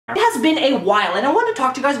It has been a while, and I wanted to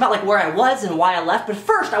talk to you guys about like where I was and why I left, but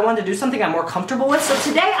first I wanted to do something I'm more comfortable with. So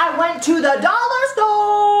today I went to the dollar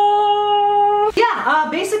store! Yeah,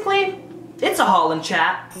 basically, it's a haul and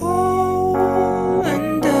chat. Haul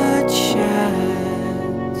and chat.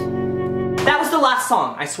 That was the last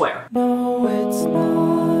song, I swear. No, it's not.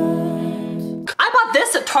 I bought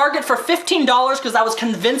this at Target for $15 because I was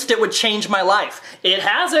convinced it would change my life. It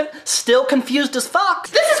hasn't. Still confused as fuck.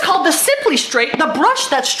 This is called the Simply Straight, the brush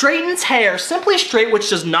that straightens hair. Simply Straight, which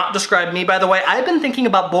does not describe me, by the way. I've been thinking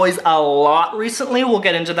about boys a lot recently. We'll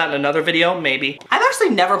get into that in another video, maybe. I've actually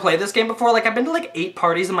never played this game before. Like, I've been to like 8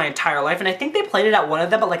 parties in my entire life, and I think they played it at one of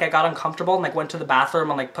them, but like I got uncomfortable and like went to the bathroom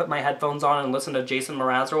and like put my headphones on and listened to Jason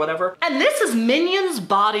Mraz or whatever. And this is Minions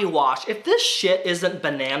Body Wash. If this shit isn't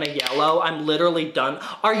banana yellow, I'm literally done.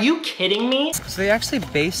 Are you kidding me? So they actually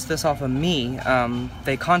based this off of me.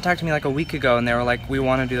 They contacted me like a week ago and they were like, we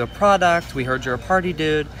want to do the product. We heard you're a party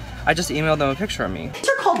dude. I just emailed them a picture of me. These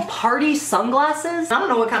are called party sunglasses. I don't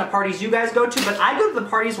know what kind of parties you guys go to, but I go to the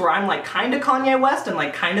parties where I'm like kind of Kanye West and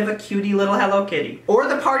like kind of a cutie little Hello Kitty. Or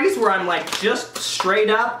the parties where I'm like just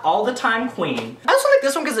straight up all the time queen. I also like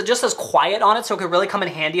this one because it just says quiet on it, so it could really come in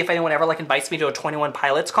handy if anyone ever like invites me to a 21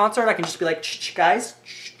 Pilots concert. I can just be like, shh, guys.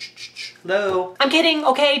 Hello. I'm kidding,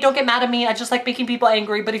 okay? Don't get mad at me. I just like making people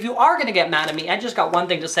angry, but if you are gonna get mad at me, I just got one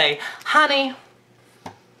thing to say. Honey.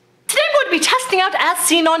 Today I'm going to be testing out as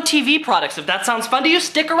seen on TV products. If that sounds fun to you,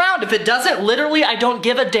 stick around. If it doesn't, literally, I don't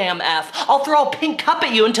give a damn F. I'll throw a pink cup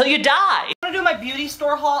at you until you die. I'm gonna do my beauty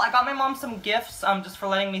store haul. I got my mom some gifts just for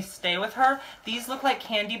letting me stay with her. These look like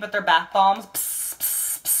candy, but they're bath bombs. Psst,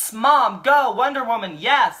 psst, psst. Mom, go, Wonder Woman,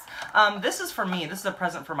 yes. This is for me. This is a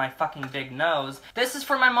present for my fucking big nose. This is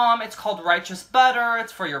for my mom. It's called Righteous Butter.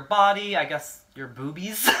 It's for your body. I guess your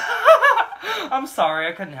boobies. I'm sorry,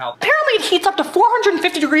 I couldn't help. Apparently it heats up to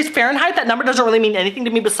 450 degrees Fahrenheit. That number doesn't really mean anything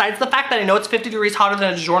to me besides the fact that I know it's 50 degrees hotter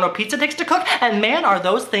than a DiGiorno pizza takes to cook, and man, are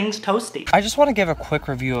those things toasty. I just want to give a quick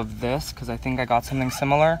review of this because I think I got something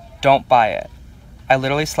similar. Don't buy it. I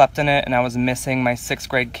literally slept in it and I was missing my 6th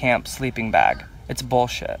grade camp sleeping bag. It's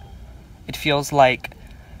bullshit. It feels like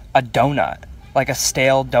a donut. Like a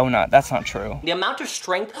stale donut. That's not true. The amount of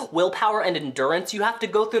strength, willpower, and endurance you have to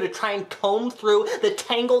go through to try and comb through the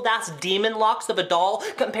tangled ass demon locks of a doll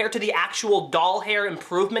compared to the actual doll hair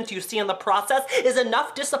improvement you see in the process is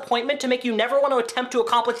enough disappointment to make you never want to attempt to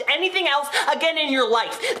accomplish anything else again in your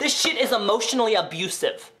life. This shit is emotionally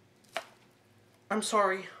abusive. I'm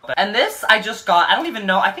sorry. And this I just got, I don't even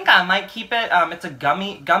know, I think I might keep it. It's a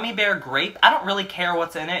gummy bear grape. I don't really care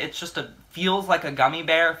what's in it. It's just feels like a gummy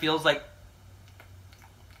bear. Feels like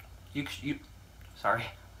sorry.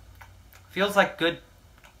 Feels like good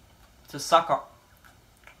to suck on.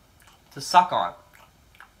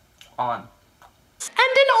 And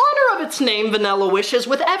in honor of its name, Vanilla Wishes,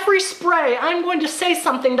 with every spray, I'm going to say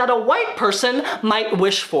something that a white person might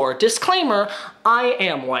wish for. Disclaimer, I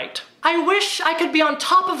am white. I wish I could be on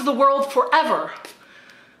top of the world forever.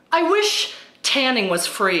 I wish tanning was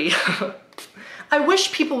free. I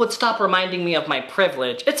wish people would stop reminding me of my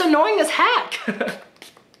privilege. It's annoying as heck.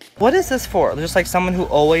 What is this for? Just like someone who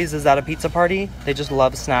always is at a pizza party, they just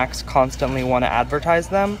love snacks, constantly want to advertise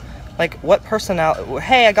them. Like, what personality?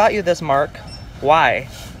 Hey, I got you this, Mark. Why?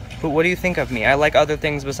 What do you think of me? I like other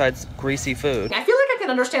things besides greasy food. I feel like I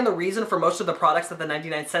can understand the reason for most of the products at the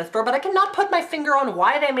 99-cent store, but I cannot put my finger on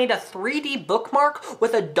why they made a 3D bookmark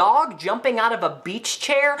with a dog jumping out of a beach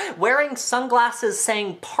chair wearing sunglasses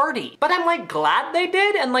saying party. But I'm like glad they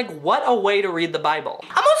did, and like what a way to read the Bible.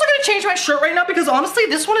 I'm also gonna change my shirt right now because honestly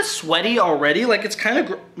this one is sweaty already. Like it's kind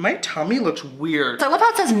of, my tummy looks weird. I love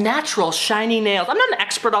how it says natural shiny nails. I'm not an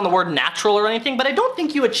expert on the word natural or anything, but I don't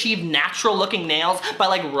think you achieve natural looking nails by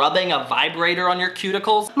like rubbing a vibrator on your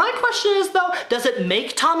cuticles. My question is though, does it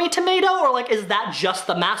make Tommy Tomato, or like is that just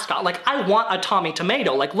the mascot? Like I want a Tommy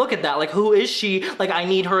Tomato. Like look at that. Like who is she? Like I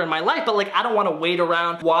need her in my life, but like I don't want to wait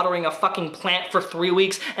around watering a fucking plant for 3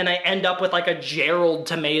 weeks and I end up with like a Gerald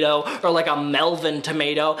tomato or like a Melvin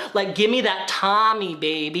tomato. Like give me that Tommy,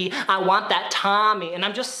 baby. I want that Tommy. And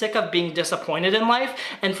I'm just sick of being disappointed in life,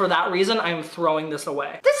 and for that reason I'm throwing this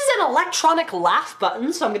away. This is an electronic laugh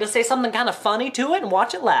button, so I'm gonna say something kind of funny to it and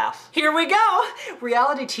watch it laugh. Here we go!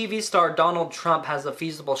 Reality TV star Donald Trump has a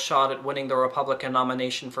feasible shot at winning the Republican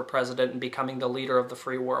nomination for president and becoming the leader of the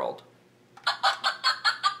free world.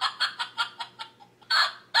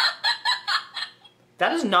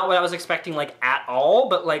 That is not what I was expecting, like, at all,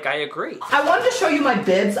 but, like, I agree. I wanted to show you my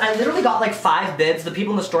bibs. I literally got, like, 5 bibs. The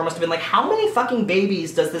people in the store must have been like, how many fucking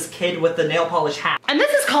babies does this kid with the nail polish have? And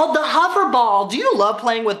this is called the hover ball. Do you love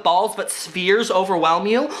playing with balls, but spheres overwhelm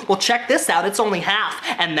you? Well, check this out. It's only half,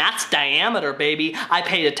 and that's diameter, baby. I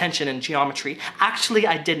paid attention in geometry. Actually,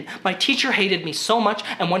 I didn't. My teacher hated me so much,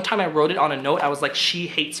 and one time I wrote it on a note. I was like, she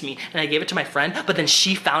hates me, and I gave it to my friend, but then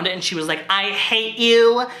she found it, and she was like, I hate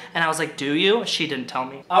you. And I was like, do you? She didn't tell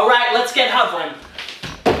me. All right, let's get hovering.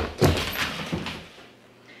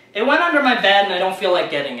 It went under my bed and I don't feel like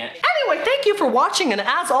getting it. Anyway, thank you for watching, and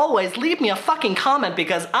as always, leave me a fucking comment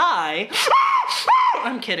because I'm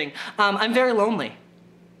kidding. I'm very lonely.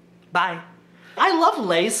 Bye. I love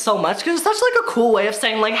Lay's so much because it's such like a cool way of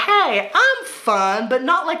saying like, hey, I'm fun, but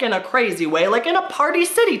not like in a crazy way, like in a Party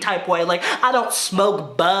City type way. Like, I don't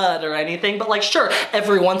smoke bud or anything, but like, sure,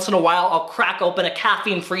 every once in a while I'll crack open a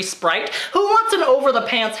caffeine-free Sprite. Who wants an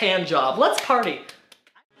over-the-pants hand job? Let's party.